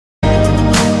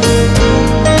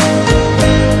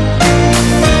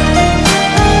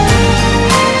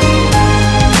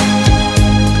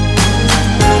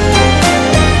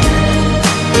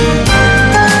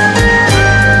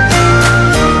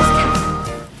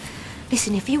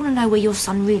Listen, if you want to know where your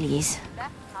son really is...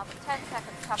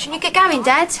 Shouldn't you get going,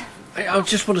 Dad? I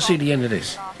just want to see the end of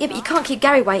this. Yeah, but you can't keep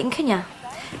Gary waiting, can you?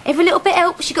 Every little bit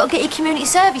helps. You've got to get your community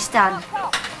service done.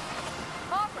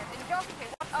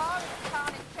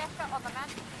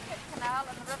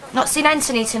 Not seen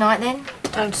Anthony tonight, then?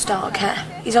 Don't start, Kat.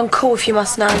 He's on call if you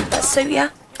must know. That suit you?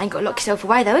 Ain't got to lock yourself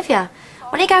away, though, have you?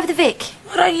 Why don't you go with the Vic?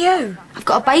 What are you? I've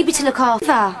got a baby to look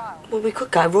after. Well, we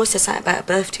could go. Roy said something about a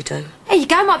birthday do. There you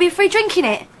go. Might be a free drink in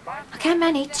it. I can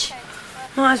manage.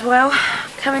 Might as well.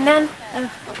 Coming then?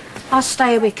 I'll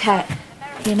stay with Kat.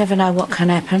 You never know what can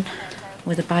happen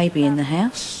with a baby in the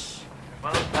house.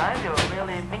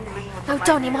 Oh,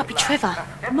 Don, it might be Trevor.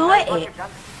 Might it?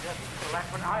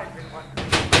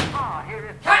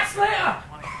 Cat's later!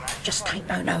 Just take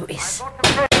no notice. How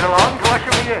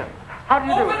do you do?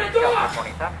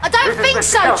 I don't think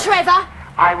so, Trevor.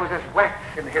 I was as wet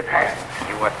in his hands.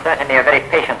 You were certainly a very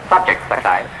patient subject, Sir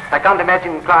Clive. I can't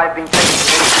imagine Clive being taken.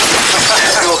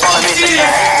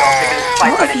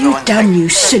 What have you done, you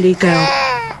silly girl?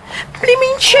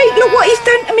 Blimmin' cheek, look what he's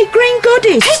done to me green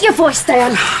goddess. Keep your voice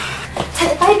down.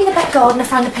 Take the baby in the back garden and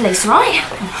phone the police, all right?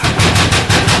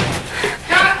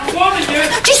 Cat, what are you?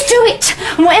 Just do it.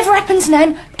 And whatever happens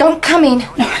now, don't come in.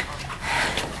 No.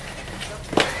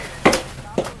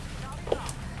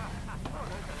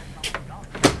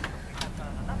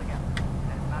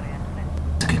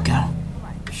 Good girl.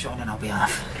 Sure, then I'll be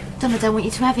off. Donna don't want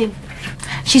you to have him.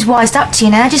 She's wised up to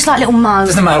you now, just like little Mo.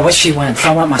 Doesn't matter what she wants.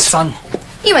 I want my son.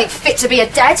 You ain't fit to be a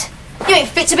dad. You ain't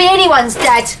fit to be anyone's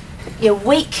dad. You're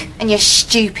weak and you're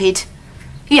stupid.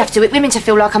 You have to whip women to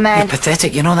feel like a man. You're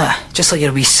pathetic, you know that? Just like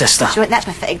your wee sister. She wasn't that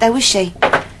pathetic though, was she?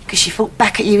 Because she fought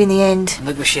back at you in the end.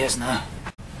 Look where she is now.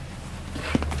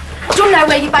 Do you want to know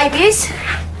where your baby is?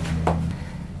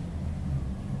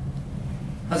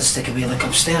 I'll just take a wee look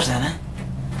upstairs then, eh?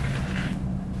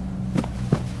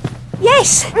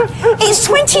 Yes, it's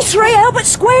 23 Albert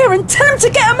Square and time to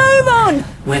get a move on.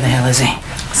 Where the hell is he?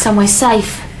 Somewhere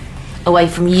safe. Away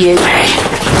from you.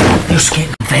 You're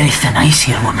skating very thin ice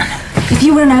here, woman. If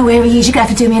you want to know where he is, you're going to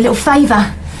have to do me a little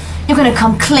favour. You're going to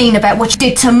come clean about what you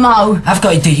did to Mo. I've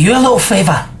got to do you a little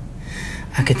favour.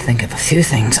 I could think of a few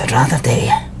things I'd rather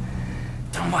do.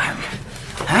 Don't want him.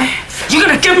 Huh? You're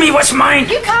going to give me what's mine.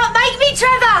 You can't make me,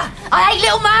 Trevor. I hate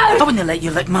little Mo. I wouldn't let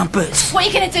you lick my boots. What are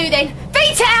you going to do then?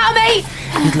 Beat it out of me.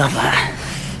 You'd love that.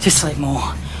 Just like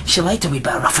Mo. She liked a wee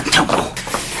bit of rough and tumble.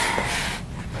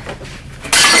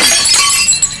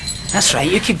 That's right,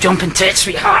 you keep jumping to it,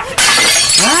 sweetheart.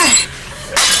 Huh?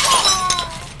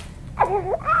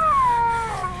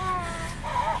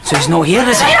 So he's not here,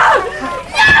 is he?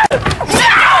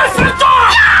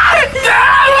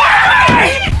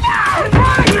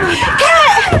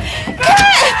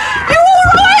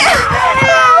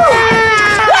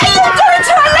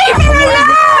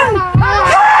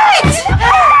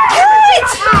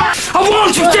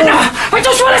 I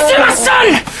just want to see my son!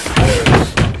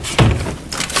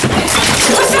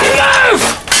 I said move!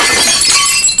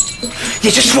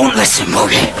 You just won't listen, will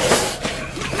you?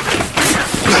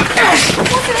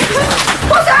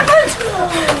 What's happened?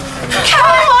 Come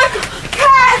on!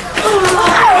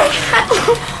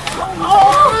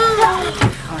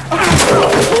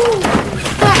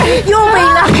 You'll be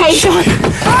lucky.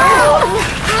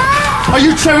 Are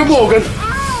you Trevor Morgan?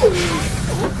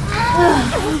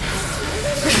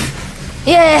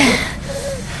 Yeah,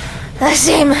 that's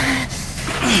him.